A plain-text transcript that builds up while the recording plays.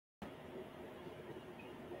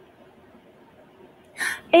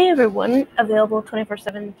Hey everyone, available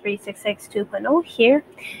 24/7, 366 2.0 here,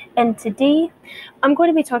 and today I'm going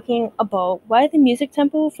to be talking about why the music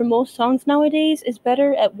tempo for most songs nowadays is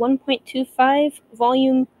better at 1.25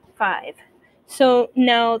 volume 5. So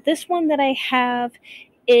now this one that I have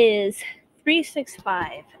is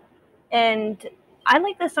 365, and I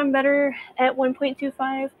like this song better at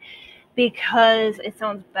 1.25 because it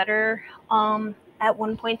sounds better at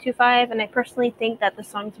 1.25, and I personally think that the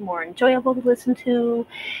song's more enjoyable to listen to,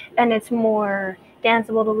 and it's more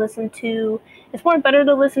danceable to listen to. It's more better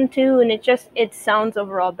to listen to, and it sounds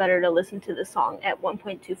overall better to listen to the song at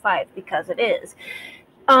 1.25 because it is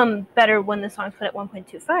better when the song's put at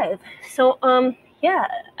 1.25. So yeah,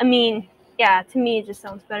 I mean, yeah, to me it just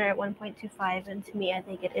sounds better at 1.25, and to me I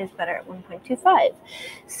think it is better at 1.25.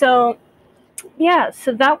 So yeah,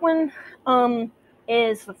 so that one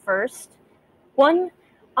is the first one.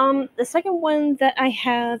 The second one that I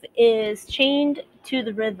have is Chained to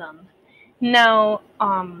the Rhythm. Now,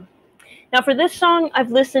 now for this song, I've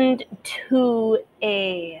listened to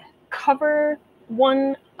a cover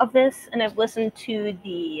one of this, and I've listened to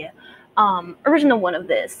the original one of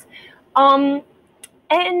this. Um,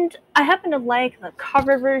 and I happen to like the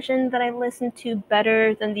cover version that I listened to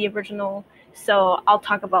better than the original, so I'll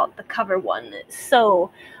talk about the cover one. So,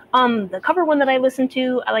 the cover one that I listened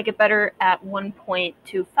to, I like it better at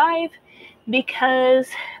 1.25 because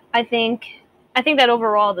I think I think that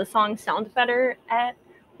overall the song sounds better at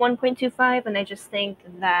 1.25, and I just think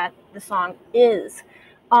that the song is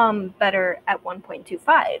better at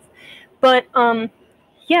 1.25. But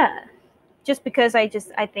yeah, just because I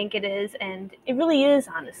think it is, and it really is,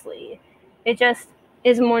 honestly. It just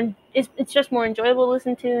is more it's just more enjoyable to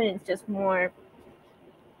listen to, and it's just more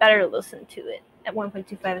better to listen to it at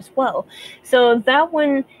 1.25 as well. So that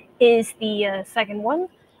one is the second one.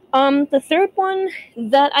 The third one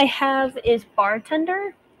that I have is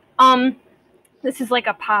Bartender. Um, this is like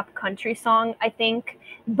a pop country song, I think,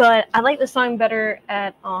 but I like the song better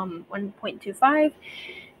at 1.25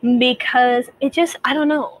 because it just, I don't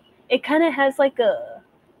know, it kind of has like a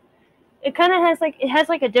it has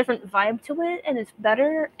like a different vibe to it, and it's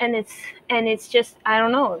better, and it's just, I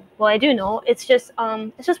don't know, well, I do know, it's just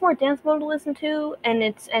more danceable to listen to, and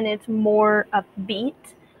it's more upbeat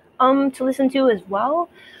to listen to as well.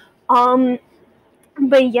 um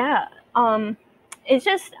but yeah, it's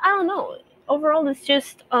just, I don't know, overall it's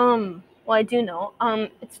just, well, I do know,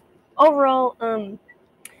 it's overall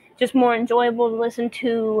just more enjoyable to listen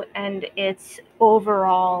to, and it's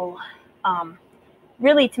overall um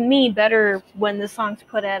really, to me, better when the song's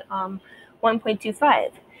put at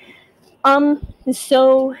 1.25.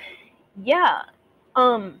 So yeah,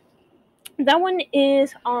 um that one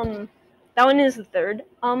is the third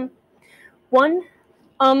one.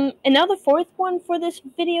 And now the fourth one for this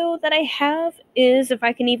video that I have is, if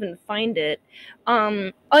I can even find it,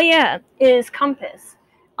 oh yeah, is Compass.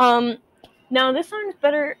 Um Now this song is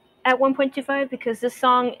better at 1.25 because this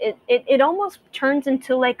song, it almost turns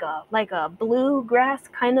into like a bluegrass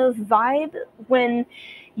kind of vibe when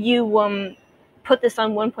you put this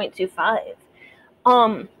on 1.25.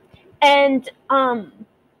 Um and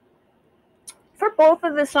For both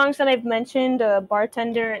of the songs that I've mentioned,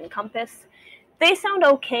 Bartender and Compass, they sound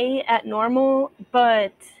okay at normal,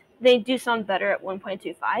 but they do sound better at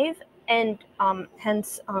 1.25, and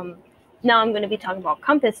hence, now I'm going to be talking about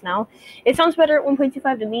Compass now. It sounds better at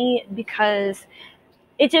 1.25 to me because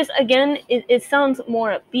it just, again, it sounds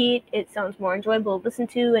more upbeat, it sounds more enjoyable to listen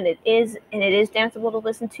to, and it is danceable to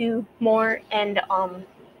listen to more, and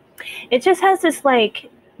it just has this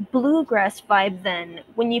like bluegrass vibe. Then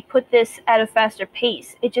when you put this at a faster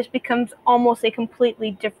pace, it just becomes almost a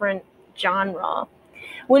completely different genre.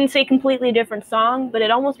 Wouldn't say completely different song, but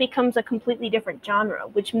it almost becomes a completely different genre,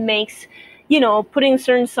 which makes, putting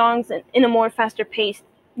certain songs in a more faster paced,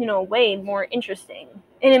 way more interesting.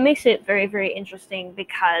 And it makes it very, very interesting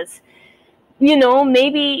because,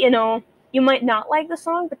 maybe, you might not like the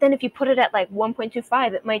song, but then if you put it at like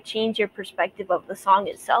 1.25, it might change your perspective of the song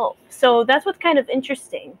itself. So that's what's kind of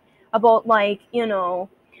interesting about, like,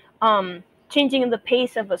 changing the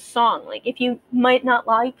pace of a song. Like, if you might not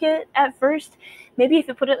like it at first, maybe if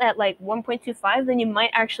you put it at like 1.25, then you might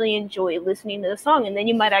actually enjoy listening to the song, and then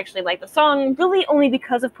you might actually like the song really only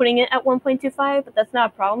because of putting it at 1.25. But that's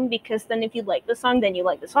not a problem, because then if you like the song, then you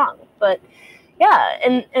like the song. But yeah,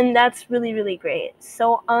 and that's really, really great.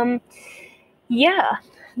 So yeah,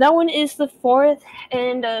 that one is the fourth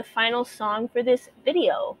and final song for this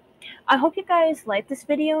video. I hope you guys liked this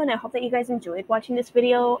video, and I hope that you guys enjoyed watching this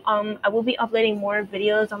video. I will be uploading more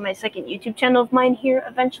videos on my second YouTube channel of mine here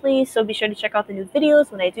eventually, so be sure to check out the new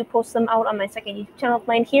videos when I do post them out on my second YouTube channel of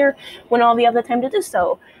mine here when I'll be have the time to do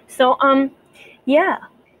so. So, yeah,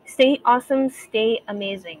 stay awesome, stay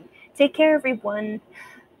amazing. Take care, everyone.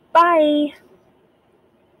 Bye!